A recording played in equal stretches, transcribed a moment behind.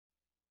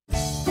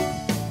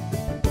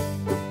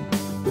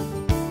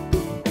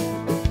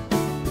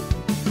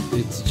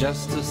It's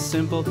just a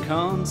simple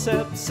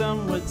concept,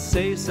 some would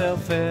say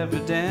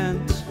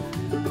self-evident.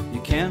 You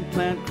can't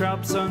plant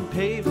crops on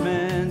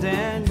pavement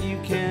and you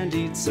can't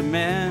eat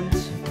cement.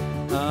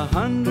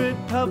 100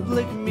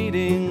 public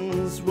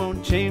meetings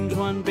won't change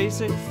one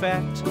basic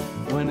fact.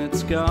 When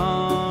it's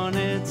gone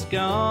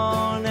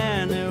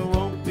and it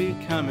won't be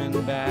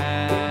coming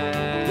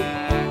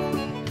back.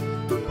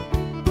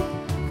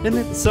 And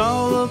it's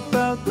all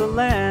about the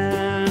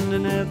land,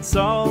 and it's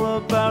all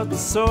about the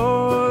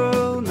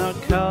soil, not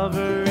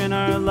covering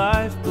our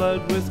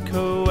lifeblood with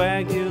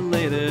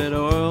coagulated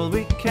oil.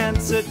 We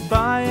can't sit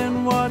by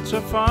and watch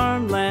our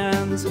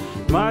farmlands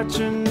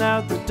marching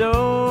out the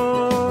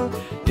door.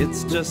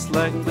 It's just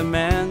like the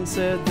man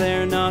said,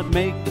 they're not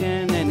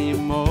making any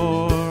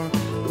more.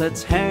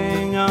 Let's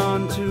hang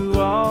on to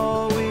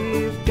all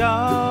we've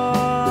got,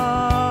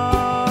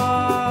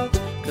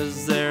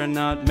 'cause they're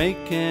not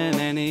making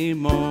any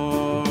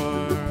more.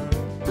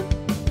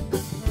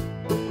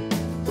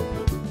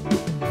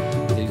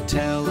 They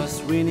tell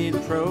us we need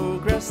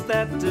progress,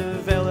 that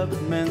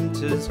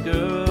development is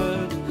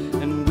good,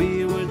 and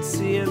we would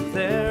see it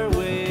their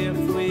way if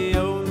we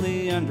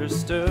only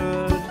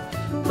understood.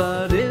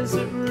 But is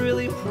it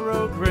really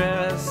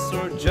progress,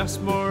 or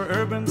just more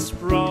urban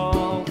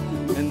sprawl,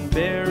 and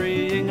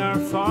burying our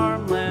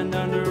farmland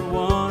under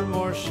one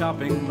more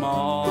shopping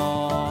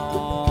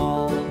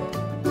mall?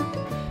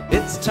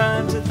 It's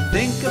time to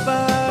think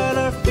about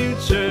our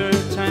future,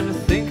 time to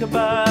think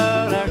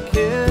about our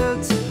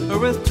kids, or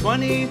with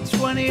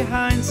 20/20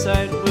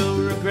 hindsight we'll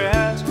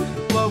regret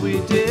what we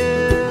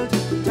did.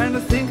 Time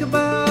to think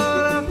about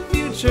our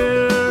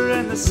future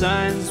and the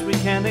signs we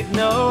can't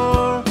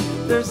ignore.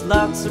 There's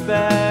lots of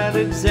bad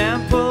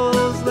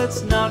examples,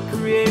 let's not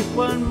create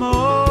one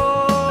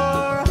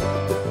more.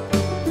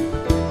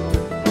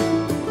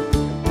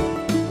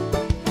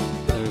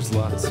 There's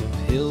lots of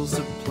hills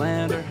to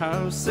plant our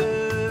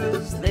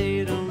houses,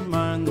 they don't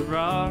mind the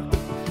rock.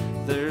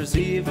 There's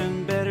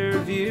even better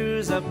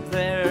views up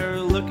there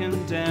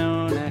looking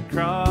down at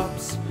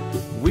crops.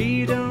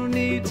 We don't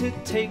need to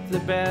take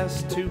the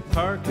best to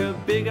park a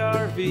big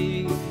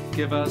RV.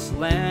 Give us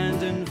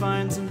land and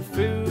vines and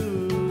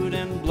food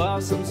and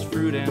blossoms,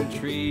 fruit and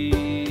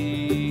trees.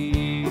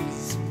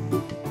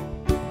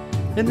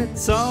 And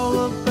it's all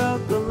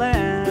about the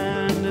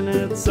land, and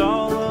it's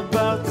all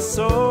about the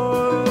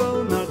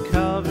soil, not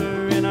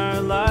covering our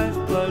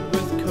lifeblood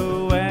with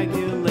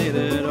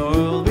coagulated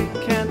oil. We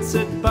can't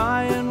sit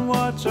by and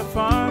watch our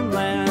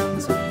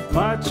farmlands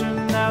marching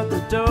out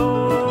the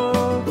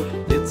door.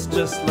 It's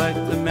just like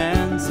the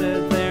man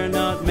said, they're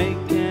not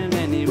making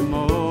any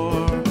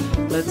more.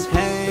 Let's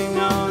hang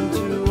on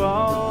to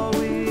all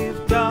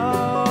we've got,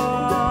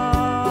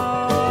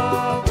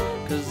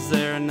 'cause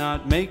they're not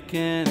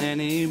making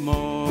any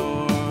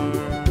more.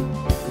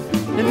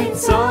 And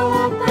it's all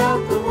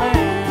about the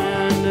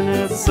land, and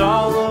it's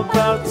all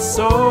about the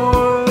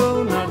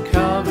soil, not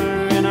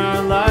covering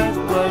our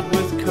lifeblood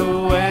with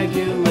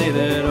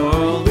coagulated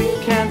oil. We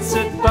can't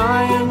sit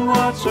by and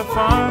watch our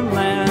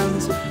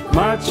farmlands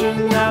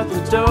marching out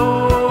the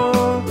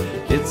door.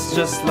 It's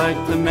just like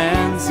the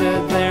man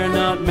said, they're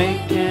not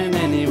making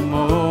any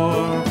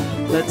more.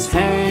 Let's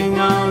hang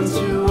on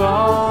to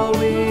all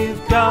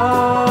we've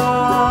got,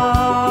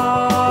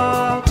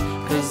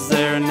 'cause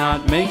they're not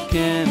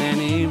making